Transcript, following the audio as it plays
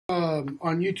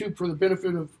on YouTube for the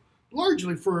benefit of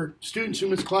largely for students who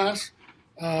miss class,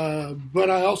 but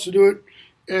I also do it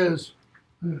as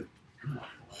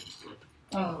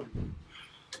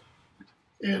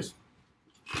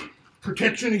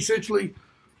protection, essentially,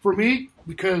 for me,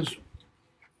 because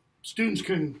students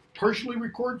can partially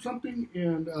record something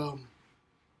and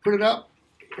put it up.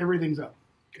 Everything's up.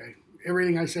 Okay,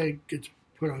 everything I say gets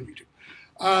put on YouTube.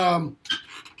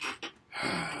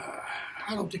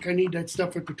 I don't think I need that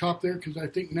stuff at the top there because I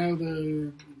think now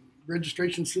the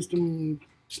registration system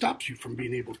stops you from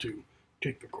being able to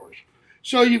take the course.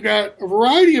 So you've got a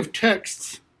variety of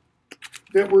texts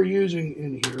that we're using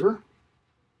in here.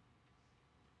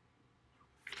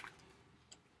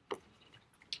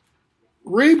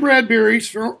 Ray Bradbury's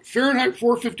Fahrenheit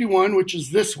 451, which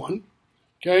is this one,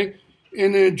 okay?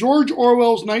 And then George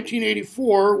Orwell's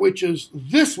 1984, which is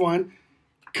this one.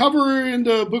 Cover in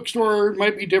the bookstore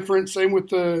might be different. Same with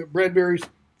the Bradbury's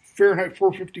Fahrenheit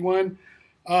 451.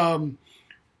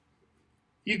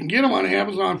 You can get them on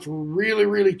Amazon for really,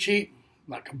 really cheap,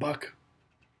 like $1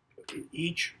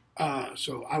 each.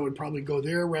 So I would probably go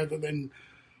there rather than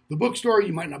the bookstore.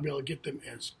 You might not be able to get them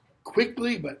as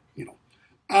quickly, but you know.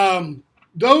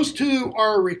 Those two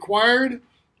are required.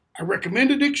 I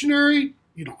recommend a dictionary.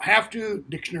 You don't have to.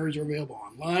 Dictionaries are available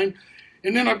online.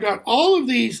 And then I've got all of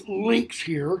these links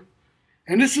here.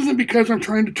 And this isn't because I'm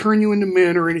trying to turn you into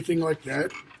men or anything like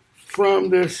that. From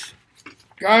this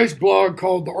guy's blog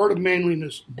called The Art of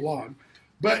Manliness blog.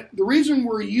 But the reason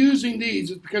we're using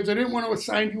these is because I didn't want to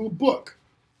assign you a book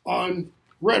on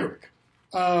rhetoric.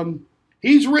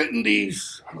 He's written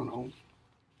these, I don't know,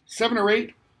 7 or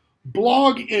 8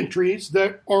 blog entries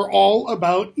that are all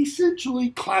about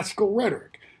essentially classical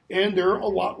rhetoric. And they're a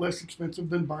lot less expensive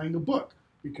than buying a book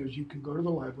because you can go to the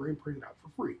library and print it out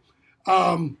for free.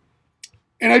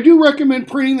 And I do recommend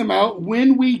printing them out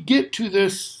when we get to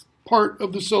this part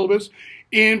of the syllabus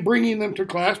and bringing them to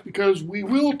class because we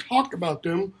will talk about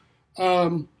them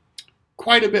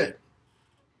quite a bit.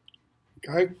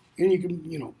 Okay? And you can,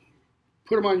 you know,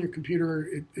 put them on your computer,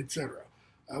 etc.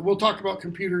 We'll talk about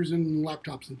computers and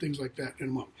laptops and things like that in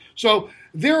a moment. So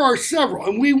there are several,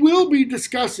 and we will be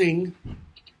discussing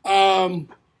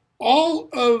all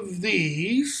of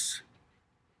these,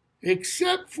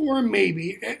 except for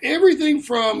maybe everything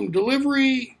from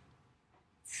delivery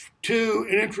to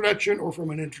an introduction or from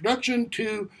an introduction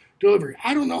to delivery.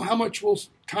 I don't know how much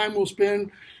time we'll spend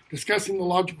discussing the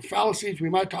logical fallacies. We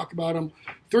might talk about them.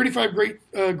 35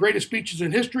 greatest speeches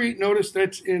in history. Notice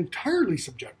that's entirely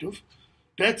subjective.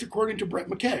 That's according to Brett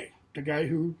McKay, the guy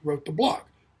who wrote the blog.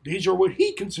 These are what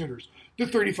he considers the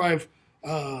 35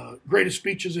 greatest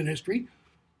speeches in history.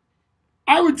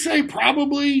 I would say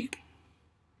probably,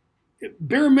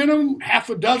 bare minimum, half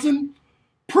a dozen.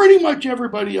 Pretty much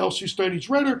everybody else who studies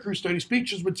rhetoric, who studies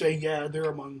speeches, would say, yeah,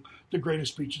 they're among the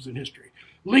greatest speeches in history.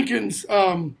 Lincoln's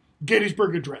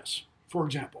Gettysburg Address, for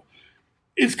example,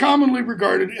 is commonly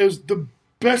regarded as the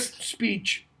best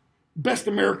speech, best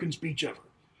American speech ever.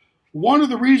 One of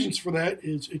the reasons for that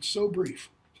is it's so brief.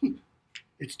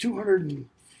 It's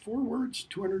 204 words,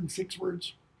 206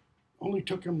 words. Only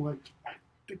took him like, I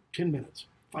think, 10 minutes,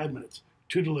 5 minutes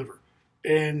to deliver.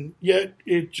 And yet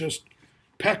it just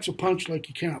packs a punch like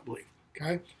you cannot believe.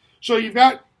 Okay? So you've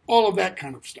got all of that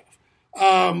kind of stuff.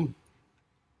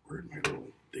 Where'd my little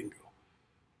thing go?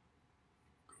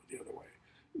 Go the other way.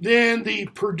 Then the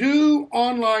Purdue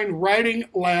Online Writing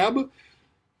Lab.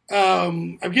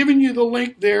 I've given you the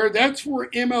link there. That's for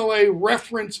MLA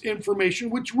reference information,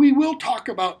 which we will talk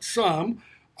about some.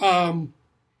 But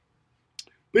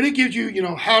it gives you, you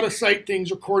know, how to cite things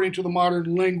according to the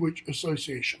Modern Language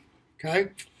Association. Okay?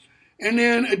 And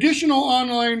then additional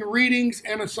online readings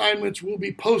and assignments will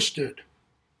be posted.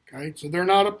 Okay? So they're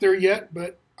not up there yet,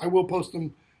 but I will post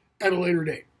them at a later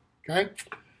date. Okay?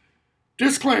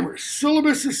 Disclaimer.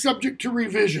 Syllabus is subject to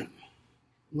revision.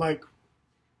 Like,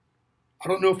 I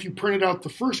don't know if you printed out the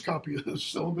first copy of the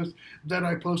syllabus that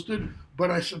I posted, but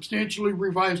I substantially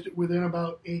revised it within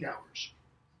about 8 hours.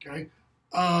 Okay?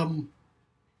 I'll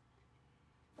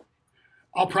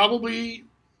probably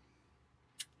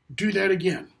do that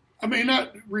again. I may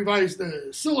not revise the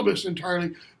syllabus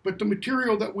entirely, but the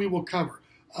material that we will cover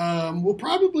will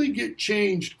probably get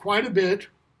changed quite a bit,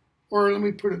 or let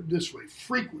me put it this way,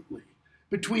 frequently,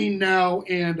 between now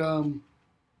and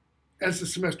as the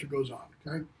semester goes on.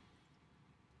 Okay?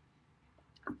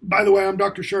 By the way, I'm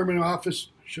Dr. Sherman in office.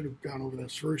 Should have gone over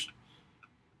this first.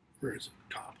 Where is it?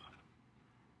 Top.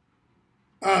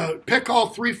 Peck Hall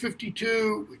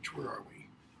 352, where are we?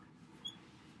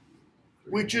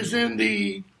 Which is in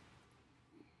the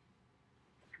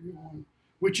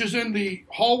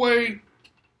hallway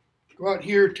go out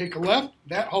here, take a left.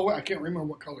 That hallway, I can't remember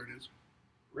what color it is.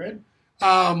 Red.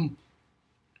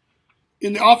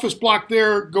 In the office block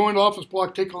there, go into the office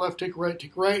block, take a left, take a right,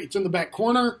 take a right. It's in the back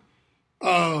corner.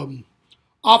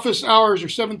 Office hours are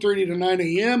 7:30 to 9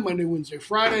 a.m., Monday, Wednesday,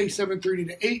 Friday, 7:30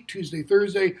 to 8, Tuesday,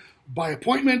 Thursday, by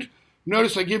appointment.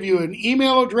 Notice I give you an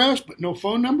email address, but no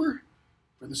phone number.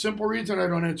 For the simple reason I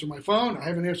don't answer my phone. I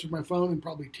haven't answered my phone in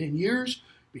probably 10 years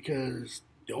because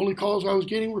the only calls I was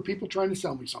getting were people trying to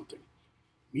sell me something.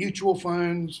 Mutual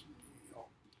funds.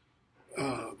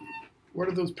 What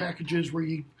are those packages where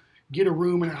you get a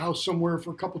room in a house somewhere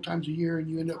for a couple times a year and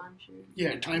you end up...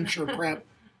 timeshare crap.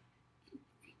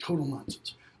 Total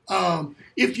nonsense.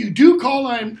 If you do call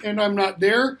and I'm not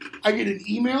there, I get an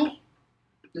email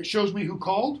that shows me who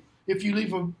called. If you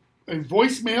leave a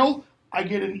voicemail, I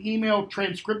get an email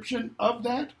transcription of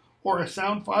that or a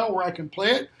sound file where I can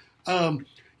play it.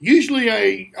 Usually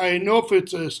I know if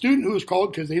it's a student who has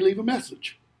called because they leave a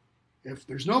message. If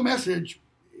there's no message,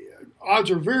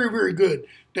 odds are very, very good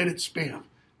that it's spam.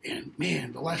 And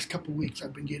man, the last couple of weeks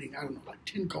I've been getting, like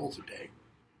 10 calls a day.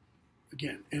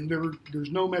 Again, and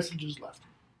there's no messages left.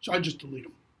 So I just delete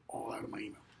them all out of my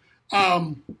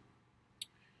email.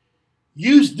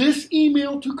 Use this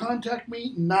email to contact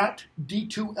me, not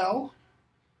D2L,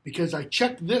 because I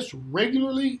check this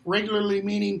regularly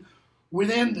meaning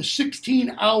within the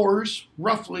 16 hours,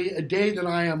 roughly, a day that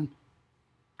I am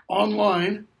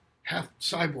online, half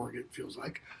cyborg it feels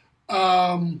like,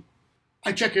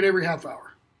 I check it every half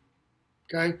hour.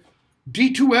 Okay?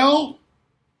 D2L,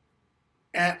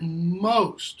 at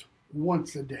most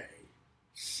once a day,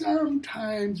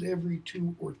 sometimes every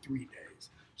 2 or 3 days.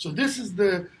 So this is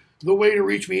the way to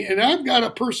reach me. And I've got a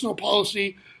personal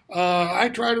policy. I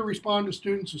try to respond to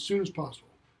students as soon as possible.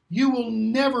 You will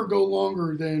never go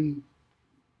longer than,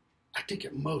 I think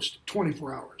at most,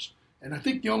 24 hours. And I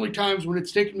think the only times when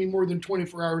it's taken me more than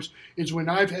 24 hours is when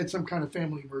I've had some kind of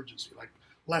family emergency. Like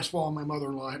last fall, my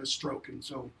mother-in-law had a stroke, and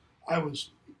so I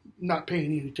was not paying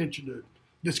any attention to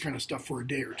this kind of stuff for a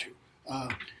day or two.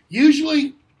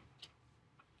 Usually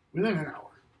within an hour.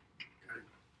 Okay?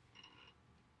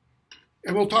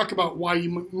 And we'll talk about why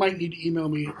you might need to email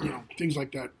me, things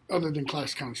like that, other than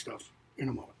class kind of stuff in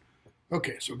a moment.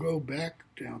 Okay, so go back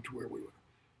down to where we were.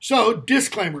 So,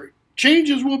 disclaimer,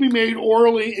 changes will be made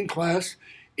orally in class,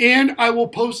 and I will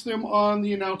post them on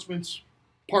the announcements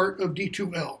part of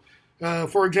D2L.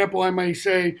 For example, I may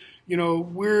say,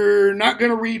 we're not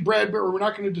going to read Bradbury, or we're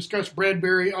not going to discuss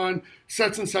Bradbury on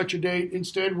such and such a date.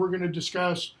 Instead, we're going to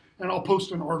discuss, and I'll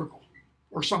post an article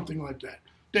or something like that.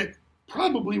 That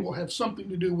probably will have something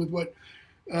to do with what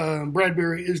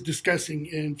Bradbury is discussing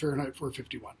in Fahrenheit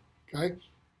 451. Okay.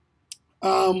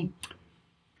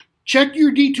 Check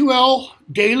your D2L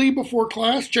daily before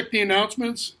class. Check the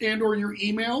announcements and or your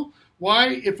email. Why?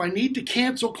 If I need to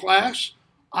cancel class,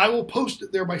 I will post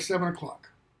it there by 7 o'clock.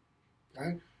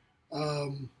 Okay.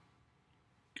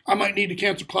 I might need to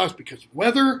cancel class because of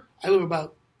weather. I live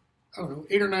about,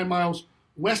 8 or 9 miles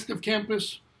west of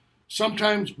campus.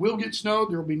 Sometimes we'll get snow.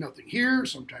 There will be nothing here.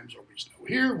 Sometimes there will be snow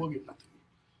here. We'll get nothing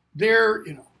there.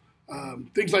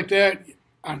 Things like that.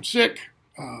 I'm sick.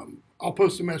 I'll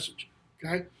post a message.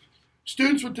 Okay.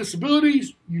 Students with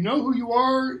disabilities, you know who you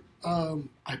are.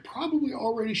 I probably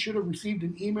already should have received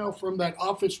an email from that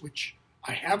office, which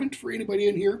I haven't for anybody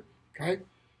in here. Okay.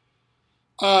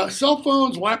 Cell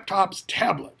phones, laptops,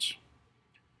 tablets.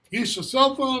 Use of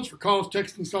cell phones for calls,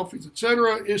 texting, selfies,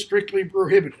 etc. is strictly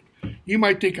prohibited. You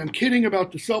might think I'm kidding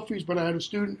about the selfies, but I had a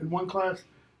student in one class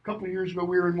a couple of years ago.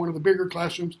 We were in one of the bigger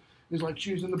classrooms. It's like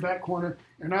she was in the back corner,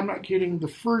 and I'm not kidding. The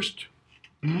first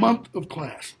month of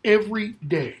class, every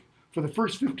day, for the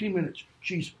first 15 minutes,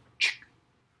 she's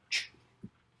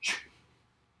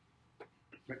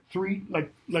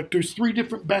like there's 3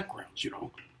 different backgrounds,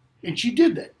 And she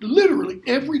did that literally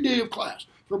every day of class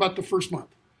for about the first month.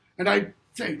 And I'd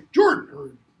say, Jordan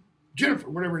or Jennifer,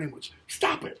 whatever her name was,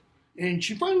 stop it. And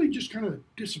she finally just kind of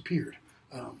disappeared.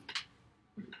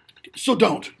 So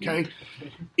don't, okay?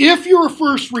 If you're a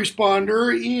first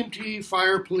responder, EMT,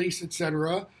 fire, police,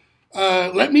 etc.,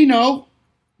 let me know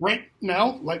right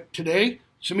now, like today.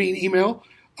 Send me an email.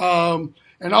 And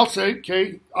I'll say,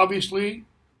 okay, obviously,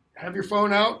 have your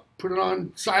phone out, put it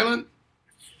on silent.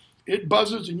 It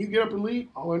buzzes and you get up and leave,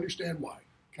 I'll understand why.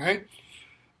 Okay?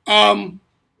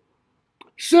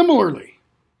 Similarly,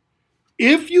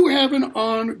 if you have an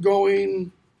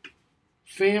ongoing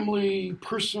family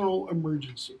personal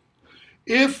emergency,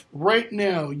 if right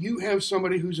now you have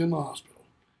somebody who's in the hospital,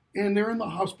 and they're in the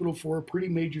hospital for a pretty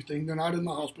major thing, they're not in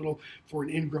the hospital for an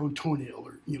ingrown toenail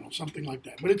or something like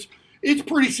that, but it's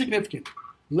pretty significant,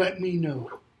 let me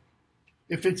know.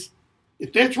 If it's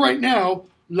If that's right now,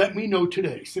 let me know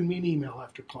today. Send me an email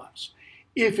after class.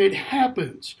 If it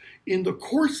happens in the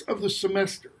course of the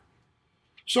semester,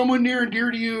 someone near and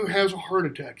dear to you has a heart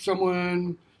attack,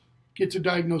 someone gets a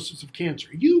diagnosis of cancer,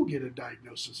 you get a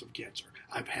diagnosis of cancer.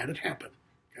 I've had it happen,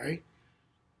 okay?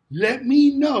 Let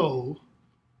me know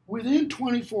within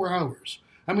 24 hours.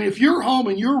 I mean, if you're home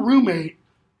and your roommate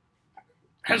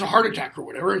has a heart attack or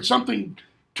whatever, it's something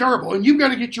terrible, and you've got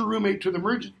to get your roommate to the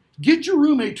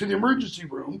emergency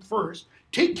room first,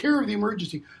 take care of the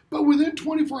emergency, but within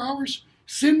 24 hours,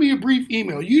 send me a brief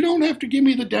email. You don't have to give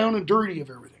me the down and dirty of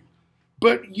everything,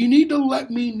 but you need to let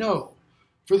me know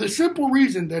for the simple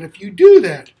reason that if you do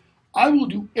that, I will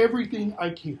do everything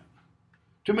I can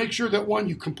to make sure that, one,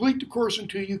 you complete the course, and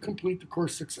two, you complete the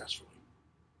course successfully.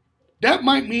 That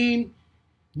might mean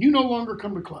you no longer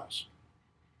come to class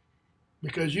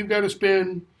because you've got to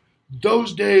spend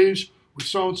those days with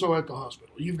so-and-so at the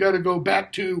hospital. You've got to go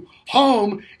back to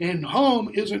home, and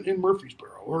home isn't in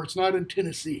Murfreesboro, or it's not in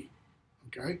Tennessee,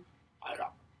 okay?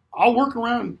 I'll work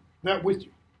around that with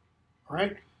you, all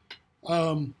right?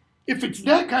 If it's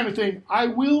that kind of thing, I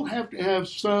will have to have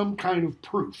some kind of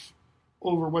proof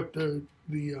over what the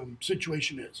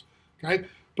situation is, okay?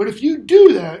 But if you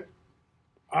do that,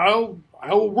 I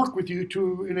will work with you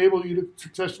to enable you to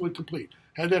successfully complete.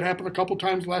 Had that happen a couple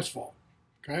times last fall,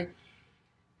 okay?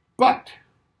 But,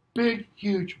 big,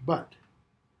 huge but.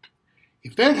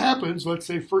 If that happens, let's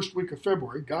say first week of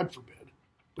February, God forbid,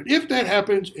 but if that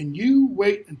happens and you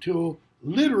wait until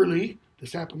literally,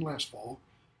 this happened last fall,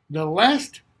 the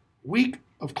last week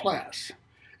of class,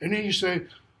 and then you say,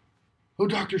 oh,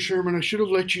 Dr. Sherman, I should have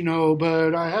let you know,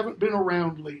 but I haven't been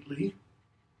around lately,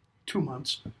 2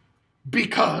 months,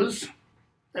 because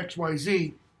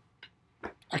XYZ,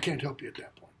 I can't help you at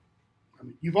that point. I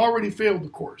mean, you've already failed the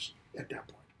course at that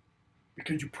point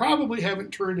because you probably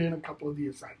haven't turned in a couple of the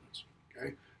assignments,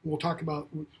 okay? We'll talk about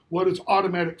what is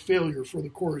automatic failure for the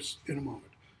course in a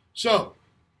moment. So,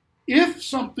 if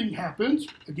something happens,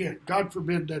 again, God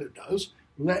forbid that it does,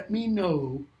 let me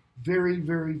know very,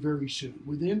 very, very soon,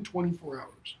 within 24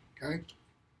 hours, okay?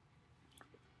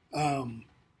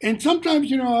 And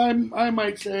sometimes, I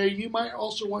might say, you might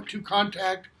also want to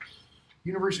contact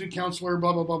university counselor,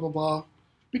 blah, blah, blah, blah, blah,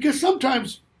 because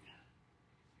sometimes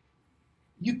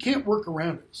you can't work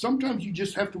around it. Sometimes you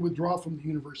just have to withdraw from the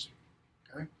university,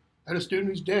 okay? I had a student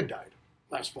whose dad died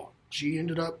last fall.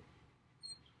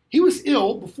 He was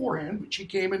ill beforehand, but she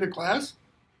came into class,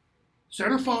 set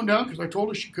her phone down because I told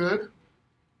her she could.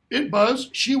 It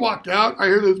buzzed. She walked out. I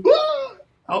hear this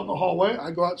out in the hallway.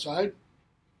 I go outside.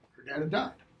 Her dad had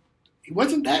died. He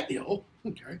wasn't that ill,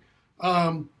 okay?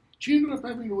 She ended up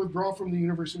having to withdraw from the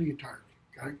university entirely,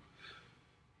 okay?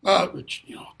 Which,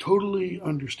 totally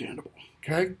understandable,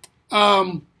 okay?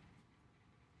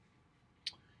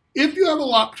 If you have a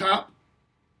laptop,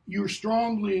 you're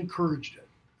strongly encouraged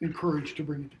to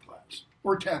bring it to class,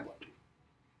 or tablet,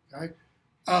 okay?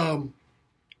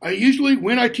 I usually,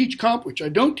 when I teach comp, which I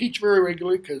don't teach very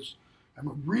regularly because I'm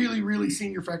a really, really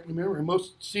senior faculty member, and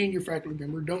most senior faculty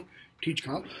members don't teach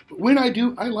comp, but when I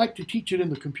do, I like to teach it in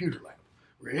the computer lab,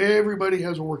 where everybody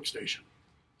has a workstation.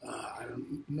 I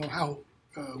don't know how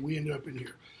we ended up in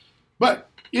here. But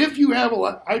if you have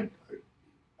I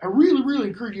really, really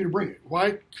encourage you to bring it.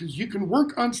 Why? Because you can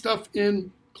work on stuff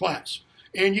in class.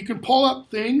 And you can pull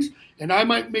up things, and I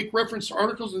might make reference to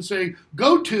articles and say,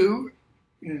 go to,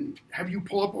 and have you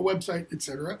pull up a website,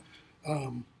 etc.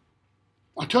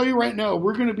 I'll tell you right now,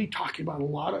 we're going to be talking about a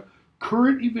lot of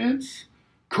current events,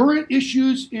 current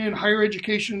issues in higher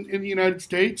education in the United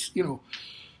States. The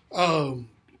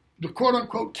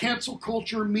quote-unquote cancel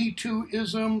culture, Me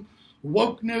Too-ism,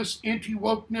 wokeness,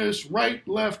 anti-wokeness, right,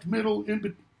 left, middle,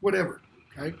 whatever.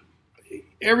 Okay,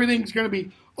 everything's going to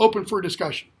be open for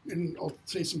discussion, and I'll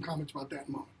say some comments about that in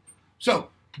a moment. So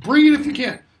bring it if you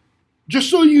can. Just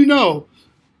so you know,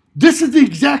 this is the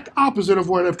exact opposite of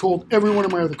what I've told every one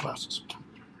of my other classes.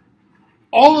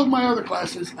 All of my other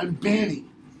classes, I'm banning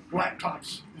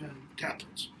laptops and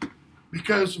tablets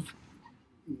because of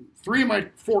 3 of my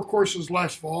 4 courses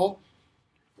last fall,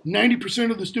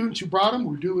 90% of the students who brought them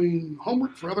were doing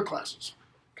homework for other classes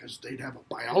because they'd have a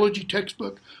biology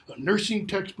textbook, a nursing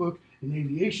textbook, an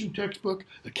aviation textbook,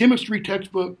 a chemistry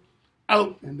textbook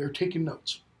out, and they're taking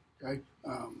notes. Okay,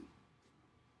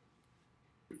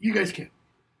 you guys can.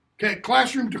 Okay,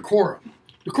 classroom decorum.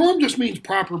 Decorum just means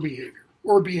proper behavior,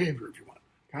 or behavior if you want.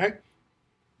 Okay,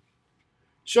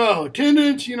 so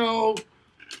attendance,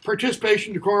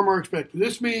 participation, decorum are expected.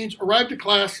 This means arrive to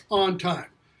class on time.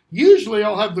 Usually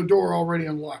I'll have the door already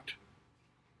unlocked,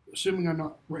 assuming I'm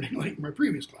not running late in my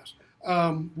previous class.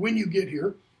 When you get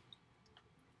here,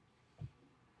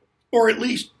 or at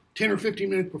least 10 or 15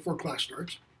 minutes before class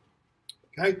starts.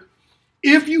 Okay?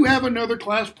 If you have another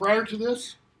class prior to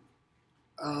this,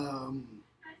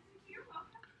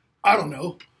 I don't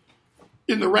know,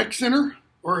 in the rec center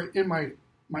or in my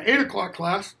 8 o'clock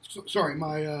class,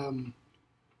 my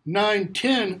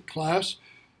 9-10 class,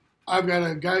 I've got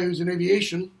a guy who's an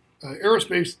aviation,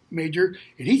 aerospace major,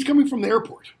 and he's coming from the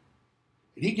airport.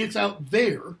 And he gets out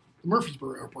there,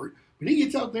 Murfreesboro Airport, but he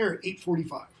gets out there at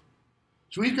 8:45.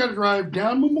 So he's got to drive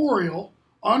down Memorial,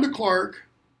 onto Clark,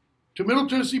 to Middle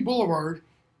Tennessee Boulevard,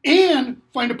 and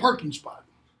find a parking spot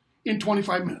in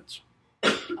 25 minutes.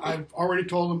 I've already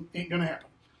told him ain't going to happen.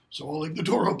 So I'll leave the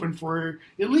door open for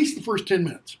at least the first 10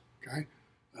 minutes. Okay?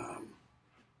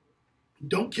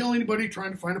 Don't kill anybody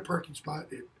trying to find a parking spot.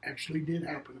 It actually did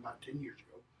happen about 10 years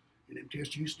ago. An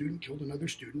MTSU student killed another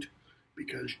student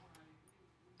because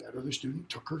that other student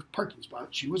took her parking spot.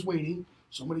 She was waiting.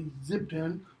 Somebody zipped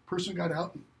in. Person got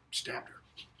out and stabbed her.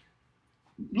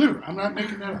 Literally, I'm not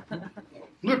making that up.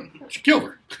 Literally, she killed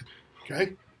her.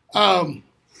 Okay? And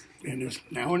is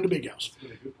now in the big house.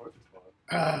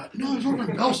 No, it was over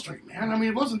in Bell Street, man. I mean,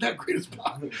 it wasn't that great a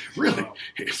spot. Really.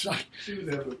 It's like,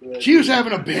 she was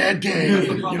having a bad day.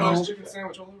 You know. Chicken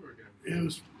sandwich all over again. It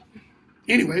was.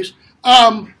 Anyways,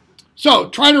 so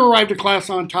try to arrive to class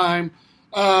on time.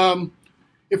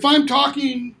 If I'm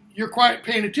talking, you're quiet,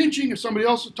 paying attention. If somebody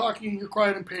else is talking, you're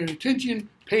quiet and paying attention.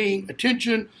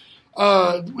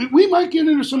 We might get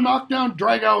into some knockdown,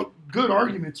 drag out good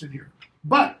arguments in here.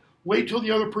 But wait till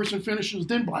the other person finishes,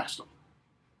 then blast them.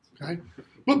 Okay?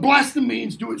 But blast them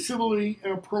means do it civilly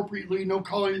and appropriately, no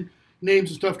calling names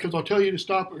and stuff, because I'll tell you to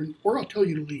stop or I'll tell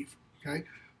you to leave. Okay?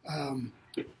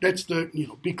 That's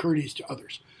be courteous to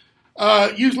others.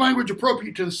 Use language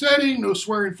appropriate to the setting, no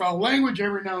swearing, foul language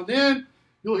every now and then.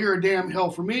 You'll hear a damn hell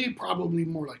from me, probably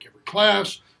more like every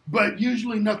class, but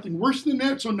usually nothing worse than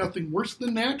that, so nothing worse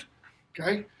than that.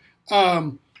 Okay?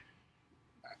 I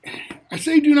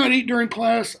say do not eat during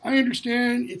class. I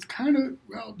understand it's kind of,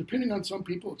 well, depending on some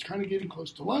people, it's kind of getting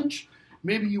close to lunch.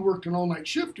 Maybe you worked an all-night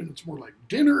shift and it's more like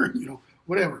dinner,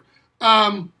 whatever.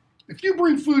 If you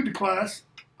bring food to class,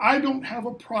 I don't have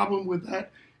a problem with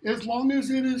that as long as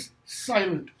it is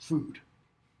silent food.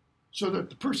 So that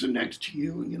the person next to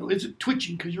you, isn't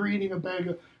twitching because you're eating a bag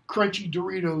of crunchy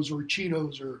Doritos or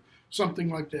Cheetos or something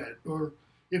like that. Or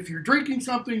if you're drinking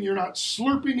something, you're not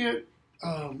slurping it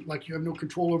like you have no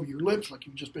control over your lips, like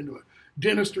you've just been to a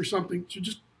dentist or something. So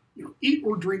just, eat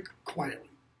or drink quietly.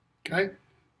 Okay?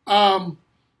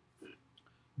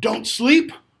 Don't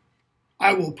sleep.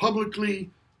 I will publicly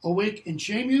awake and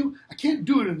shame you. I can't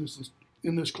do it in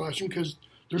this classroom because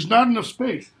there's not enough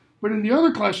space. But in the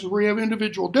other classes where you have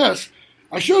individual desks,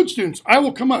 I showed students, I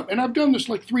will come up, and I've done this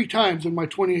like 3 times in my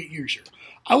 28 years here.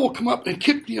 I will come up and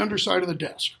kick the underside of the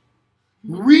desk.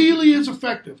 Really is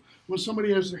effective when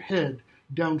somebody has their head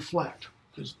down flat.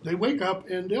 Because they wake up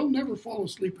and they'll never fall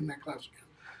asleep in that class again.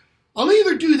 I'll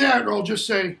either do that or I'll just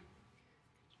say,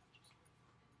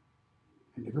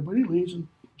 and everybody leaves and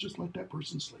just let that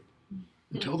person sleep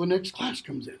until the next class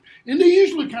comes in. And they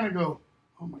usually kind of go,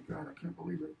 oh my God, I can't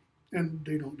believe it. And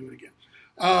they don't do it again.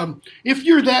 If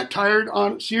you're that tired,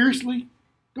 seriously,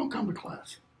 don't come to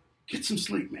class. Get some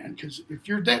sleep, man, because if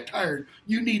you're that tired,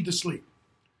 you need the sleep.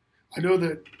 I know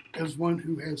that as one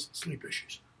who has sleep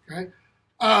issues, okay?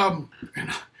 And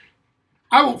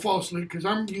I won't fall asleep because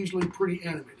I'm usually pretty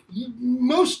animated.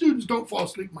 Most students don't fall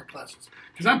asleep in my classes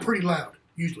because I'm pretty loud,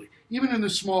 usually. Even in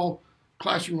this small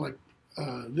classroom like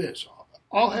this.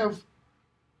 I'll have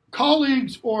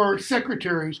colleagues or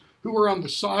secretaries who are on the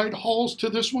side halls to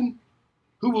this one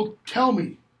who will tell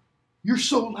me, you're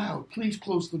so loud, please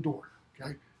close the door,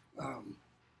 okay?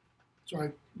 So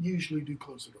I usually do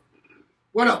close the door.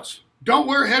 What else? Don't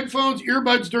wear headphones,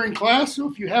 earbuds during class. So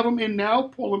if you have them in now,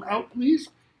 pull them out, please,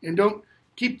 and don't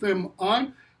keep them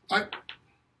on.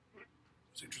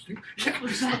 It's interesting. Talk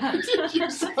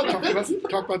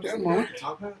about that in a moment.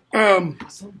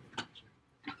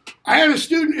 I had a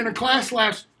student in a class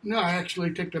I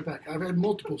actually take that back. I've had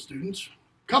multiple students,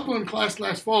 a couple in class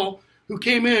last fall, who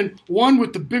came in, one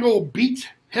with the big old Beats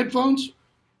headphones,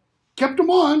 kept them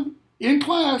on in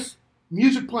class,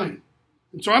 music playing.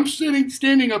 And so I'm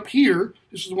standing up here.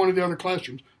 This is one of the other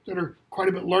classrooms that are quite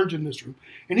a bit larger than this room.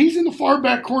 And he's in the far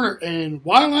back corner, and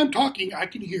while I'm talking, I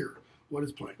can hear what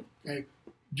is playing. Okay?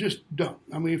 Just don't.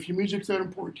 I mean, if your music's that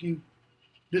important to you,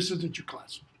 this isn't your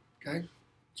class. Okay?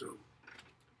 So,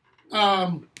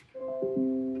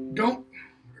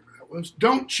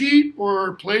 don't cheat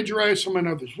or plagiarize someone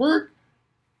else's work.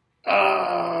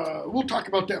 We'll talk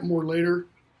about that more later.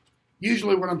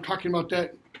 Usually when I'm talking about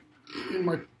that in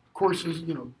my courses,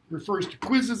 refers to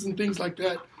quizzes and things like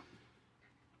that.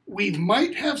 We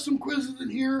might have some quizzes in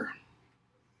here.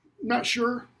 Not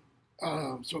sure.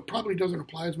 So it probably doesn't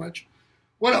apply as much.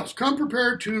 What else? Come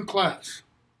prepared to class.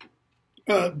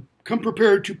 Come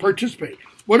prepared to participate.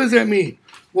 What does that mean?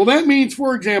 Well, that means,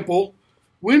 for example,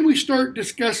 when we start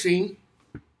discussing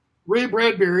Ray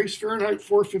Bradbury's Fahrenheit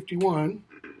 451,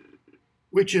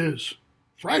 which is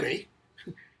Friday,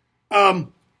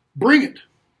 bring it.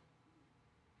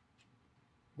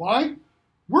 Why?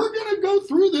 We're going to go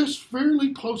through this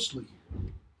fairly closely.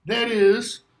 That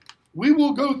is, we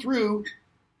will go through,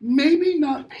 maybe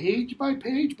not page by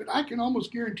page, but I can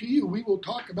almost guarantee you we will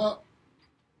talk about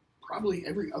probably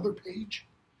every other page,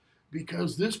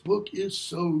 because this book is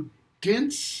so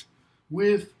dense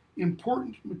with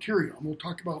important material. And we'll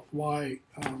talk about why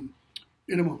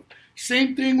in a moment.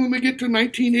 Same thing when we get to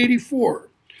 1984.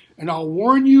 And I'll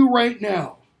warn you right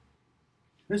now.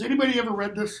 Has anybody ever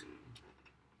read this?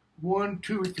 1,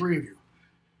 2, or 3 of you.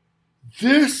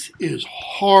 This is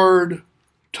hard,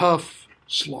 tough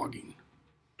slogging.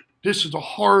 This is a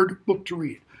hard book to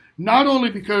read. Not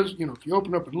only because, if you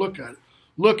open up and look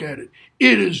at it,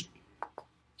 it is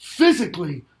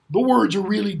physically, the words are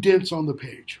really dense on the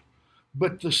page.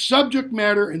 But the subject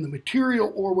matter and the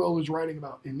material Orwell is writing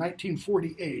about in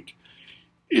 1948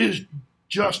 is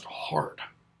just hard.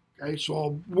 Okay, so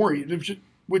I'll warn you,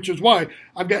 which is why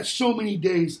I've got so many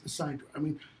days assigned to it. I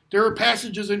mean, there are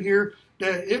passages in here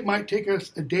that it might take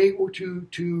us a day or two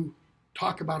to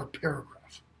talk about a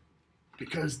paragraph,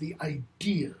 because the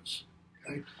ideas,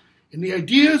 okay? And the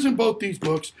ideas in both these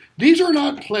books, these are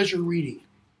not pleasure reading.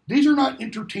 These are not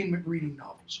entertainment reading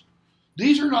novels.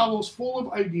 These are novels full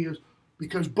of ideas,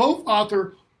 because both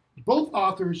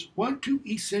authors want to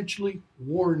essentially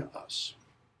warn us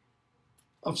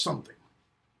of something.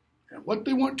 And what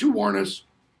they want to warn us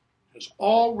has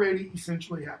already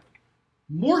essentially happened.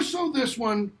 More so this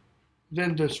one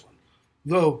than this one.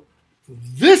 Though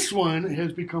this one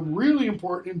has become really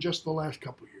important in just the last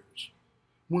couple of years,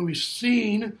 when we've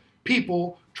seen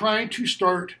people trying to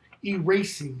start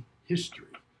erasing history,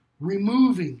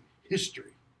 removing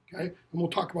history. Okay? And we'll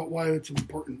talk about why that's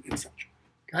important in such.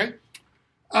 Okay?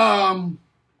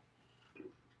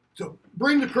 So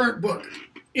bring the current book.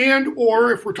 And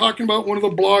or if we're talking about one of the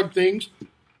blog things,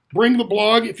 bring the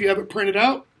blog if you have it printed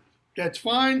out. That's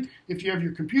fine. If you have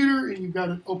your computer and you've got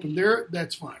it open there,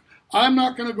 that's fine. I'm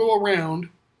not going to go around.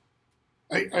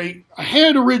 I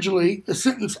had originally a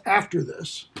sentence after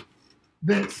this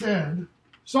that said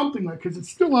something like, because it's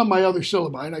still on my other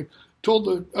syllabi, and I told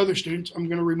the other students I'm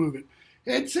going to remove it.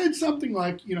 It said something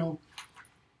like,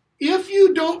 if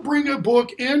you don't bring a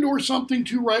book and or something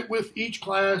to write with each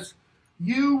class,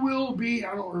 you will be,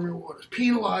 I don't remember what it was,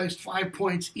 penalized 5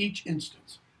 points each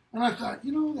instance. And I thought,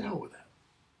 the hell with that.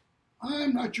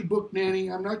 I'm not your book nanny.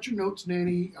 I'm not your notes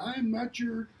nanny. I'm not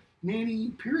your nanny,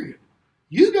 period.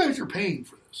 You guys are paying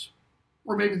for this.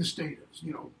 Or maybe the state is,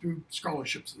 through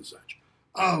scholarships and such.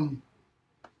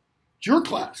 It's your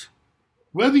class.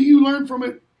 Whether you learn from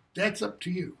it, that's up to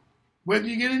you. Whether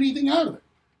you get anything out of it,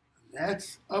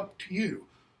 that's up to you.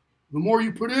 The more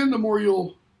you put in, the more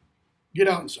you'll get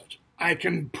out and such. I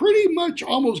can pretty much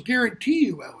almost guarantee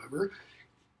you, however,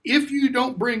 if you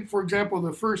don't bring, for example,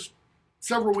 the first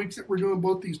several weeks that we're doing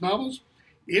both these novels,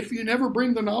 if you never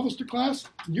bring the novels to class,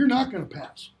 you're not going to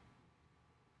pass.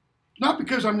 Not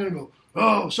because I'm going to go,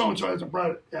 oh, so-and-so hasn't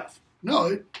brought it, F.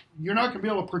 No, you're not going to be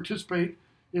able to participate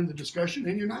in the discussion,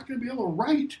 and you're not going to be able to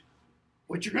write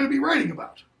what you're going to be writing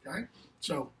about. Okay?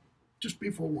 So just be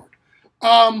forewarned.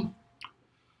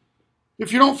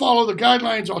 If you don't follow the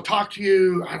guidelines, I'll talk to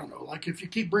you, I don't know, like if you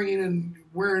keep bringing in,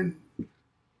 wearing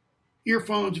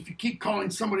earphones, if you keep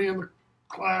calling somebody in the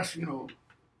class,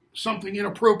 something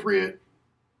inappropriate,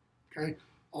 okay,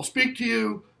 I'll speak to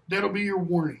you. That'll be your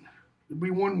warning. There'll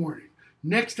be one warning.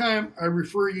 Next time, I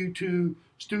refer you to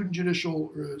student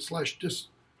judicial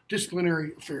 /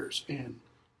 disciplinary affairs, and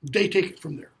they take it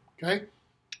from there, okay?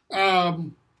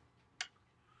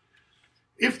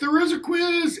 If there is a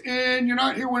quiz and you're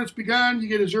not here when it's begun, you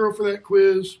get a 0 for that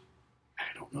quiz.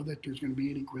 I don't know that there's going to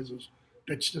be any quizzes.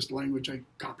 That's just language I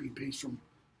copy and paste from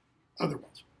other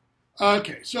ones.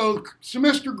 Okay, so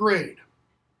semester grade.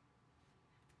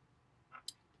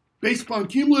 Based upon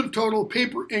cumulative total,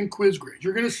 paper, and quiz grades.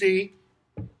 You're going to see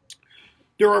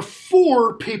there are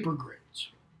 4 paper grades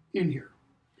in here.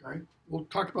 Okay? We'll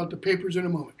talk about the papers in a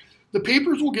moment. The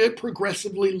papers will get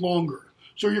progressively longer.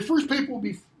 So your first paper will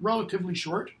be relatively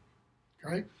short.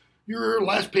 Okay? Your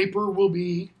last paper will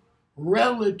be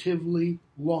relatively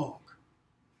long.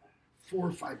 4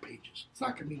 or 5 pages. It's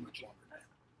not going to be much longer than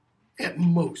that. At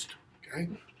most. Okay?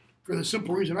 For the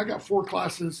simple reason, I got 4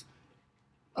 classes,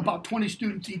 about 20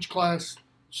 students each class,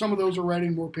 some of those are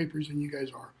writing more papers than you guys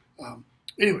are.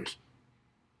 Anyways,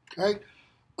 okay.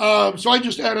 So I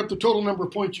just add up the total number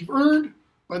of points you've earned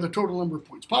by the total number of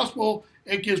points possible.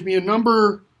 It gives me a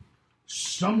number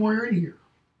somewhere in here.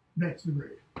 That's the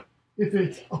grade. If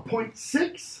it's a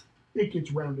 0.6, it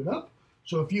gets rounded up.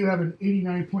 So if you have an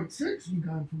 89.6, you've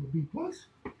gone from a B plus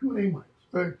to an A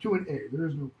minus, to an A. There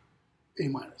is no A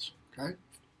minus. Okay.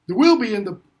 There will be in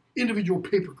the individual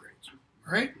paper grades.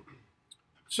 All right.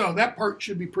 So that part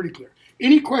should be pretty clear.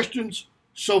 Any questions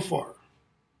so far?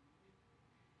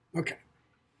 Okay.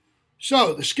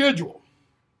 So the schedule.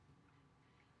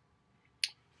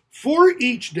 For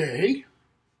each day,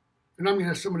 and I'm going to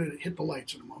have somebody to hit the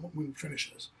lights in a moment when we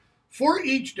finish this. For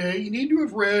each day, you need to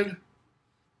have read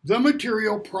the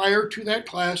material prior to that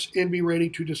class and be ready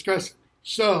to discuss it.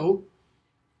 So,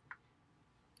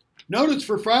 notice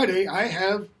for Friday, I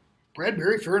have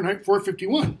Bradbury, Fahrenheit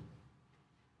 451.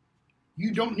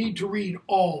 You don't need to read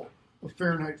all of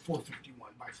Fahrenheit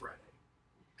 451 by Friday.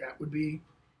 That would be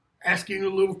asking a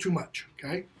little too much,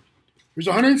 okay? There's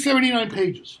 179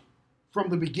 pages from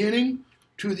the beginning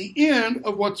to the end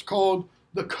of what's called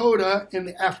the coda and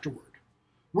the afterword.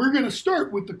 We're going to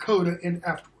start with the coda and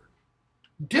afterword.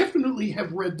 Definitely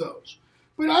have read those.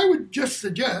 But I would just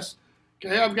suggest,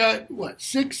 okay, I've got,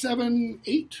 6, 7,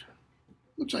 8?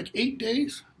 Looks like 8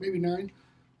 days, maybe 9.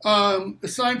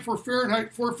 Assigned for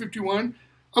Fahrenheit 451.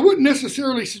 I wouldn't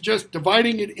necessarily suggest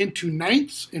dividing it into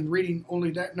ninths and reading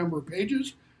only that number of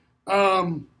pages.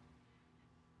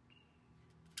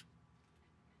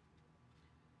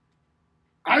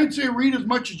 I'd say read as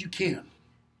much as you can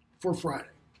for Friday.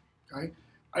 Okay,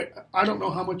 I don't know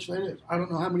how much that is. I don't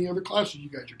know how many other classes you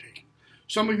guys are taking.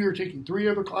 Some of you are taking 3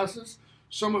 other classes.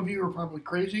 Some of you are probably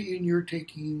crazy and you're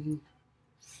taking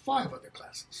 5 other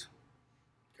classes.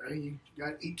 Okay, you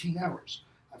got 18 hours.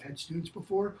 I've had students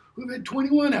before who've had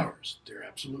 21 hours. They're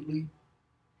absolutely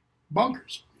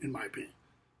bonkers, in my opinion.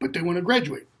 But they want to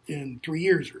graduate in 3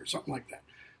 years or something like that.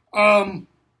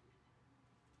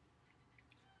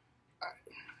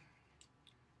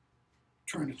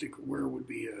 Trying to think of where would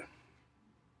be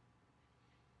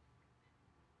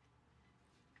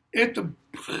I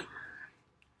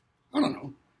don't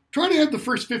know. Try to have the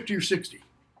first 50 or 60.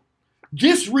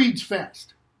 This reads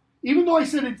fast. Even though I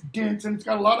said it's dense and it's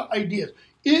got a lot of ideas,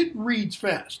 it reads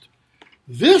fast.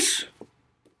 This,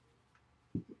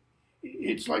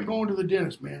 it's like going to the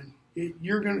dentist, man.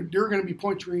 There are going to be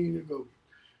points where you're going to go,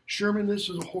 Sherman, this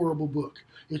is a horrible book.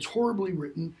 It's horribly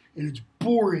written and it's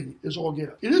boring as all get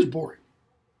out. It is boring.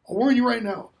 I'll warn you right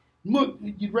now. Look,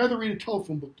 you'd rather read a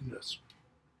telephone book than this.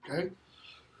 Okay?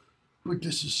 But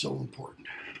this is so important.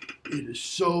 It is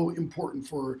so important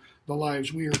for the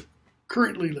lives we are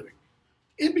currently living.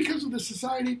 And because of the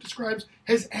society it describes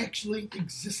has actually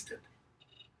existed.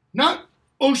 Not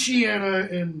Oceania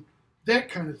and that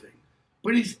kind of thing.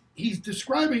 But he's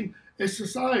describing a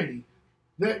society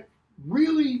that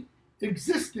really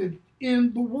existed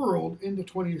in the world in the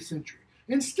 20th century.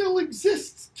 And still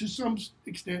exists to some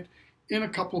extent in a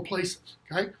couple of places.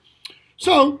 Okay?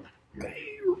 So,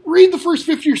 read the first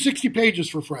 50 or 60 pages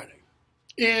for Friday.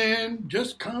 And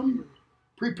just come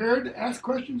prepared to ask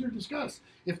questions or discuss.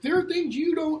 If there are things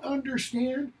you don't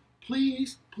understand,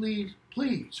 please, please,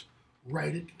 please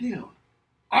write it down.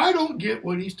 I don't get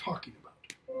what he's talking about.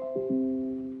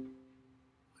 What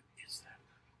is that?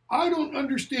 I don't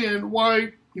understand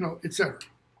why, etc.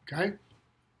 Okay?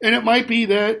 And it might be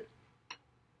that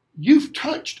you've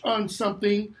touched on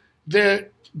something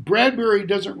that Bradbury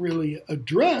doesn't really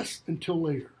address until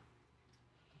later.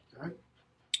 Okay?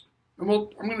 And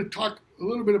I'm going to talk a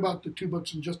little bit about the 2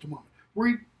 books in just a moment.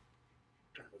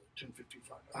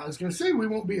 10:55. I was going to say we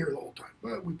won't be here the whole time,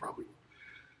 but we probably will.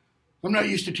 I'm not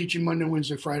used to teaching Monday,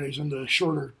 Wednesday, Fridays in the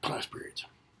shorter class periods.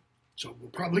 So we'll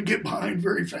probably get behind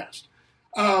very fast.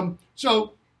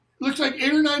 So looks like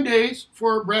 8 or 9 days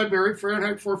for Bradbury,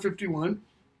 Fahrenheit 451.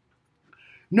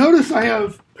 Notice I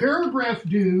have paragraph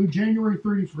due January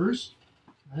 31st,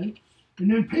 okay?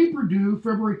 And then paper due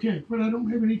February 10th, but I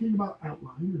don't have anything about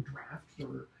outline or drafts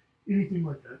or anything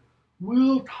like that.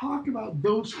 We'll talk about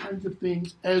those kinds of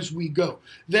things as we go.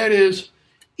 That is,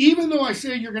 even though I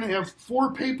say you're going to have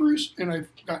 4 papers and I've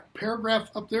got paragraph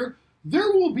up there,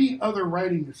 there will be other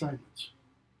writing assignments.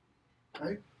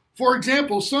 Okay? For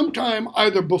example, sometime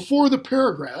either before the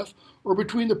paragraph or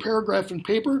between the paragraph and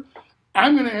paper,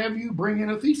 I'm going to have you bring in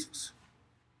a thesis.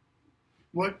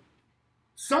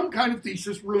 Some kind of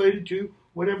thesis related to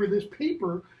whatever this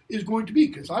paper is going to be,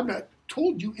 because I've not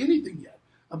told you anything yet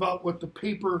about what the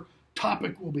paper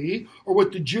topic will be or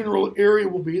what the general area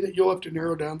will be that you'll have to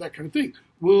narrow down, that kind of thing.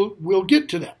 We'll get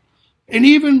to that. And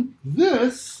even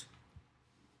this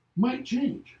might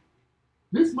change.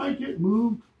 This might get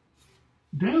moved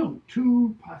down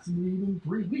 2, possibly even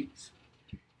 3 weeks.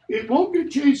 It won't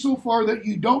get changed so far that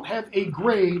you don't have a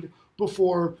grade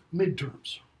before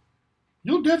midterms.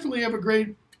 You'll definitely have a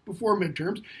grade before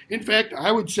midterms. In fact,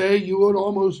 I would say you would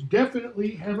almost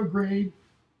definitely have a grade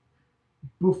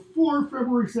before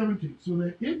February 17th, so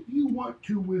that if you want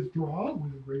to withdraw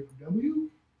with a grade of W,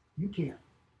 you can.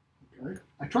 Okay?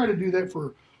 I try to do that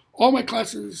for all my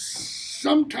classes.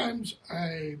 Sometimes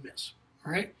I miss.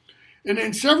 All right? And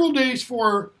then several days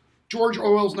for George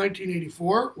Orwell's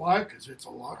 1984. Why? Because it's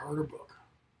a lot harder book.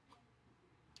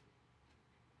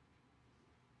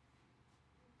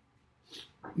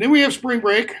 Then we have spring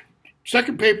break.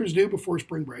 Second paper's due before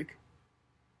spring break,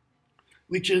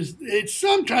 which is, it's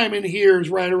sometime in here is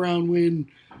right around when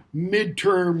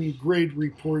midterm grade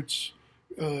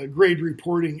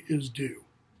reporting is due.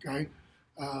 Okay.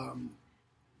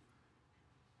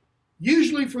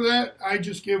 Usually for that, I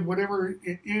just give whatever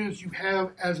it is you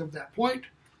have as of that point.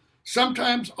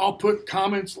 Sometimes I'll put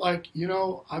comments like,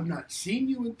 I've not seen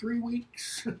you in 3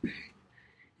 weeks.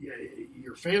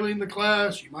 You're failing the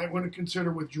class. You might want to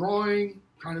consider withdrawing,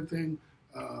 kind of thing.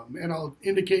 And I'll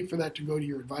indicate for that to go to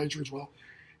your advisor as well.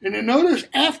 And then notice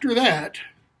after that,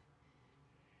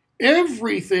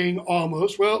 everything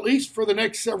almost, well, at least for the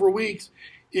next several weeks,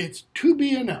 it's to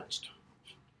be announced.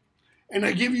 And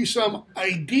I give you some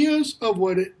ideas of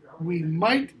what we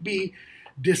might be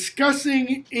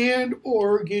discussing and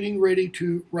or getting ready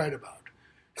to write about.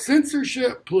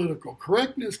 Censorship, political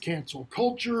correctness, cancel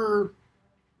culture,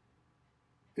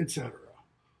 etc.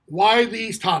 Why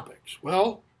these topics?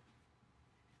 Well,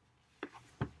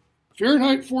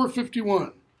 Fahrenheit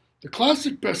 451, the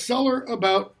classic bestseller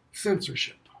about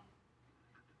censorship.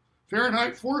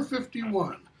 Fahrenheit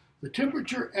 451, the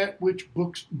temperature at which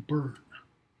books burn.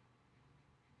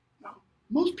 Now,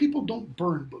 most people don't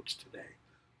burn books today.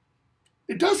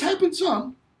 It does happen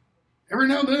some. Every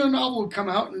now and then a novel will come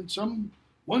out and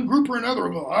one group or another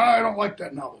will go, I don't like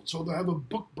that novel. So they'll have a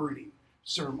book burning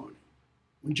ceremony.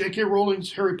 When J.K.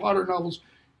 Rowling's Harry Potter novels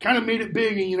kind of made it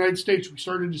big in the United States, we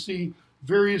started to see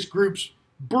various groups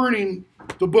burning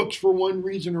the books for one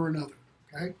reason or another.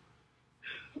 Okay?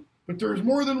 But there's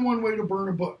more than one way to burn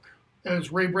a book,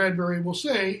 as Ray Bradbury will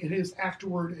say in his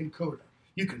Afterword and Coda.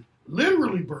 You can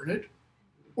literally burn it,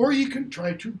 or you can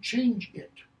try to change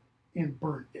it and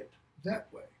burn it that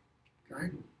way. Okay?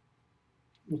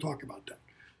 We'll talk about that.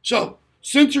 So,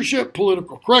 censorship,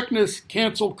 political correctness,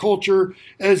 cancel culture,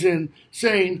 as in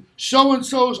saying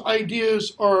so-and-so's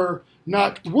ideas are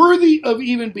not worthy of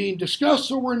even being discussed,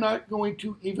 so we're not going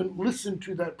to even listen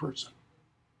to that person.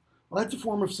 Well, that's a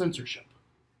form of censorship.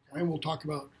 Okay? I will talk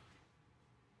about,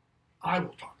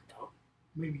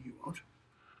 maybe you won't,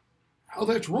 how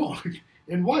that's wrong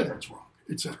and why that's wrong,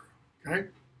 etc. Okay?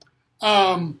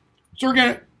 So we're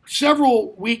going to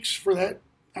several weeks for that,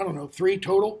 3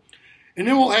 total. And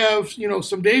then we'll have,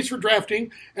 some days for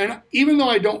drafting. And even though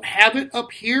I don't have it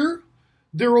up here,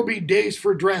 there will be days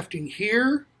for drafting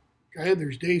here. Okay,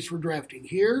 there's days for drafting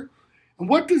here. And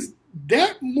what does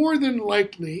that more than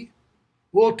likely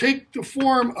will take the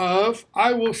form of,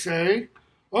 I will say,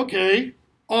 okay,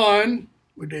 on,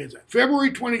 what day is that?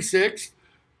 February 26th,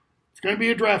 it's going to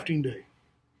be a drafting day.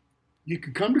 You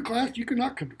can come to class, you can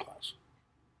not come to class.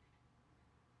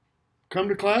 Come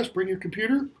to class, bring your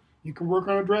computer. You can work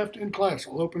on a draft in class.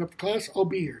 I'll open up the class. I'll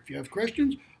be here. If you have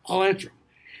questions, I'll answer them.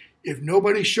 If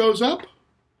nobody shows up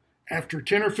after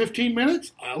 10 or 15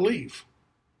 minutes, I'll leave.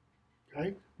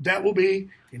 Okay? That will be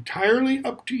entirely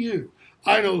up to you.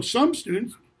 I know some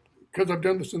students, because I've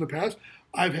done this in the past,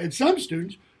 I've had some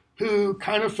students who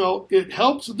kind of felt it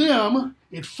helps them,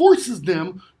 it forces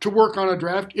them to work on a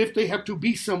draft if they have to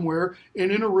be somewhere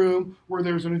and in a room where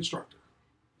there's an instructor.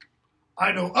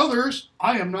 I know others,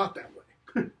 I am not that way.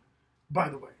 By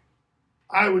the way,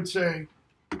 I would say,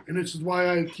 and this is why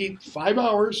I keep 5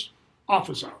 hours,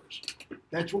 office hours.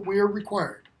 That's what we are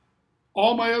required.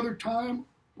 All my other time,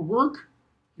 work,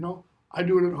 I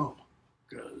do it at home.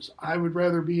 Because I would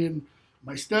rather be in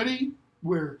my study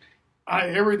where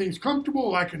everything's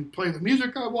comfortable. I can play the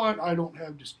music I want. I don't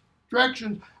have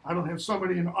distractions. I don't have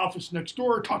somebody in the office next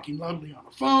door talking loudly on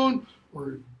a phone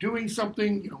or doing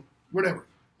something, whatever.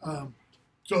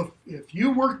 So if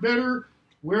you work better,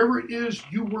 wherever it is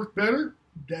you work better,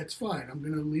 that's fine. I'm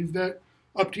going to leave that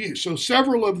up to you. So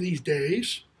several of these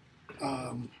days,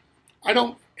 I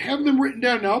don't have them written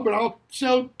down now, but I'll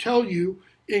tell you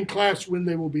in class when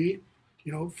they will be.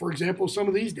 For example, some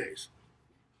of these days,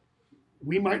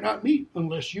 we might not meet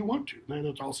unless you want to.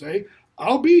 Then I'll say,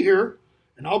 I'll be here,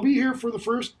 and I'll be here for the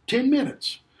first 10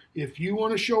 minutes. If you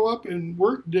want to show up and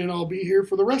work, then I'll be here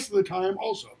for the rest of the time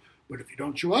also. But if you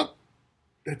don't show up,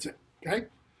 that's it. Okay?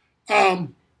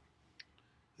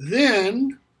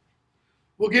 Then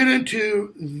we'll get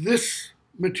into this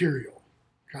material.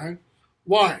 Okay?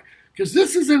 Why? Because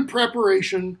this is in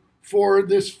preparation for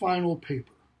this final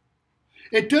paper.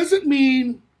 It doesn't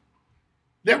mean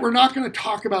that we're not going to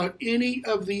talk about any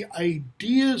of the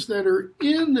ideas that are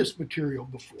in this material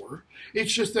before.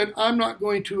 It's just that I'm not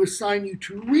going to assign you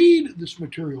to read this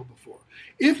material before.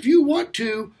 If you want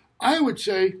to, I would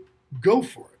say go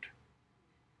for it.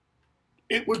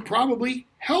 It would probably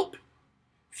help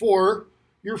for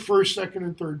your first, second,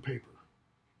 and third paper.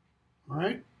 All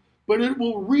right? But it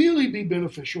will really be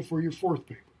beneficial for your fourth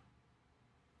paper.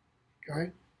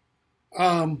 Okay?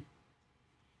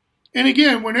 And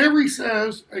again, whenever he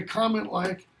says a comment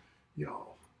like, the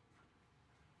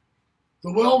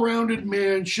well-rounded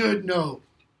man should know,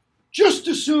 just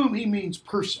assume he means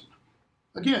person.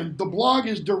 Again, the blog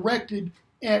is directed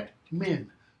at men,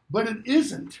 but it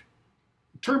isn't.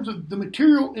 In terms of the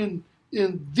material in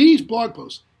these blog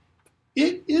posts,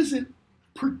 it isn't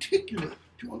particular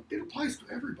to, it applies to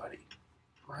everybody,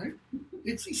 right?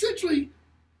 It's essentially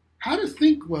how to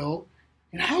think well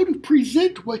and how to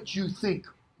present what you think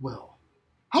well.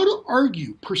 How to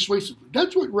argue persuasively.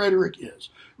 That's what rhetoric is.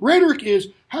 Rhetoric is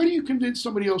how do you convince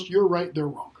somebody else you're right, they're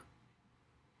wrong.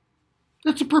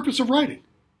 That's the purpose of writing.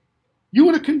 You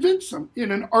want to convince them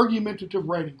in an argumentative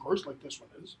writing course like this one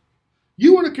is.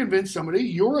 You want to convince somebody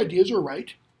your ideas are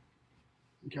right.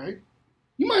 Okay?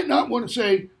 You might not want to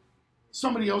say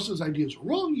somebody else's ideas are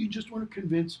wrong. You just want to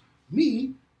convince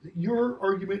me that your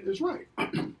argument is right.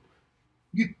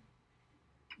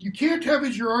 You can't have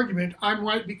as your argument, I'm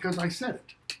right because I said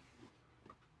it.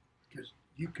 Because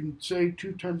you can say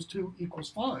 2 times 2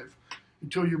 equals 5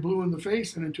 until you're blue in the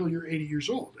face and until you're 80 years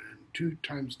old. And 2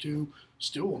 times 2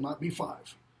 still will not be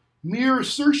 5. Mere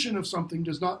assertion of something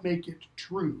does not make it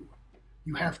true.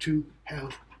 You have to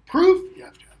have proof. You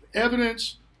have to have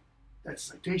evidence. That's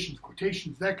citations,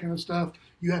 quotations, that kind of stuff.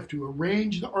 You have to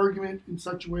arrange the argument in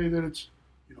such a way that it's,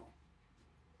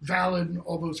 valid and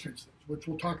all those kinds of things, which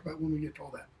we'll talk about when we get to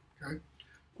all that. Okay?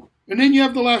 And then you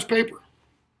have the last paper,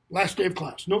 last day of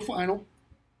class, no final.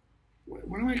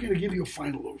 When am I going to give you a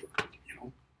final over?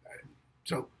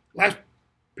 So last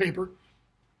paper.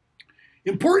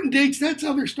 Important dates, that's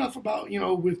other stuff about,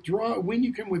 withdraw, when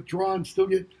you can withdraw and still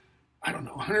get,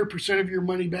 100% of your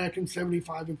money back in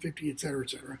 75 and 50, et cetera,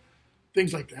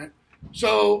 things like that.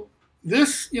 So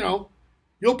this,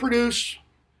 you'll produce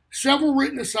several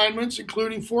written assignments,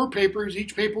 including 4 papers.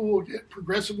 Each paper will get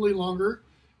progressively longer.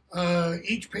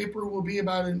 Each paper will be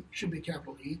should be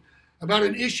capital E, about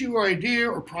an issue or idea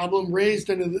or problem raised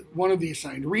in one of the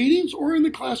assigned readings or in the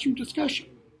classroom discussion.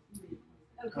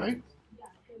 Okay?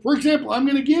 For example, I'm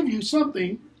going to give you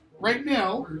something right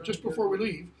now, or just before we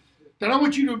leave, that I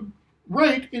want you to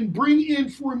write and bring in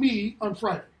for me on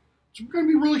Friday. So it's going to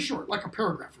be really short, like a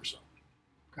paragraph or so.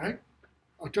 Okay?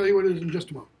 I'll tell you what it is in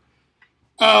just a moment.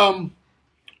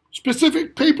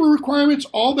 Specific paper requirements,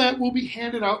 all that will be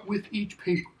handed out with each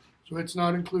paper. So it's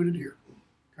not included here.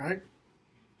 Okay?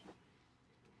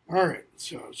 All right.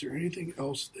 So is there anything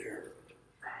else there?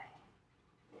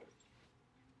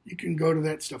 You can go to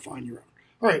that stuff on your own.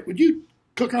 All right. Would you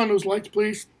click on those lights,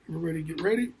 please? Everybody get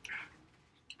ready.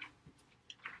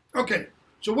 Okay.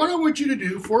 So what I want you to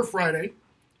do for Friday,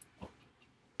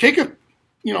 take a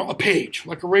page,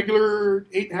 like a regular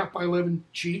 8.5 by 11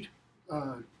 sheet,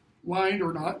 lined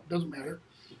or not, doesn't matter.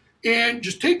 And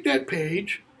just take that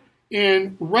page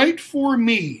and write for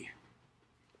me.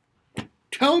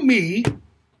 Tell me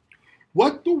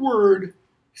what the word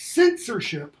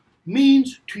censorship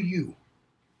means to you.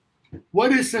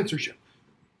 What is censorship?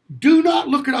 Do not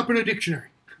look it up in a dictionary.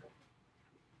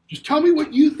 Just tell me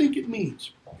what you think it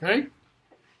means, okay?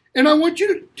 And I want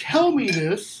you to tell me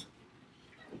this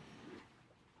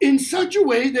in such a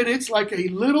way that it's like a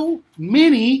little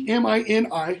mini,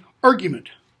 M-I-N-I, argument.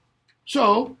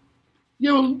 So,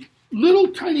 little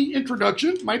tiny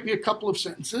introduction, might be a couple of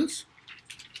sentences,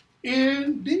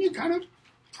 and then you kind of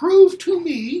prove to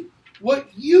me what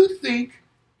you think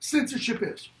censorship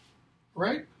is,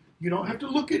 right? You don't have to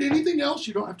look at anything else.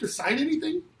 You don't have to cite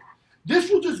anything.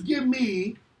 This will just give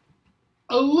me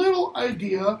a little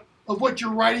idea of what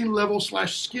your writing level /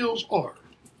 skills are.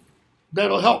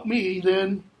 That'll help me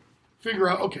then figure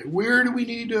out, okay, where do we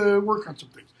need to work on some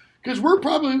things? Because we're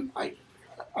probably,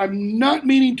 I'm not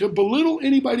meaning to belittle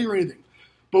anybody or anything,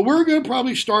 but we're going to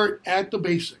probably start at the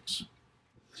basics,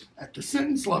 at the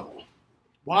sentence level.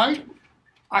 Why?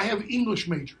 I have English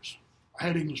majors. I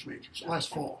had English majors last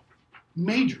fall.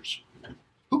 Majors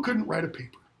who couldn't write a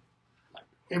paper.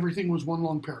 Everything was one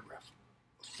long paragraph,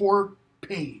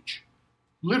 4-page.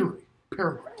 Literally,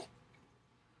 paragraph.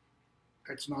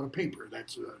 That's not a paper.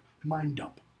 That's a mind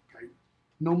dump. Okay?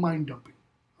 No mind dumping.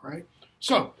 All right?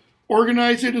 So,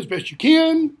 organize it as best you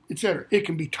can, etc. It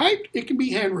can be typed. It can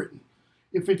be handwritten.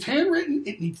 If it's handwritten,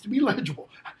 it needs to be legible.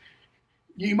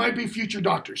 You might be future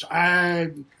doctors.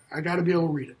 I got to be able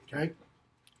to read it. Okay?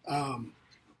 All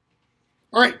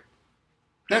right.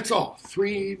 That's all.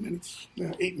 8 minutes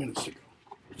to go.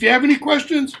 If you have any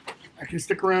questions, I can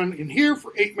stick around in here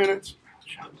for 8 minutes.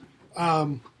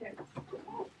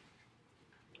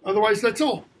 Otherwise, that's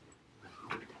all.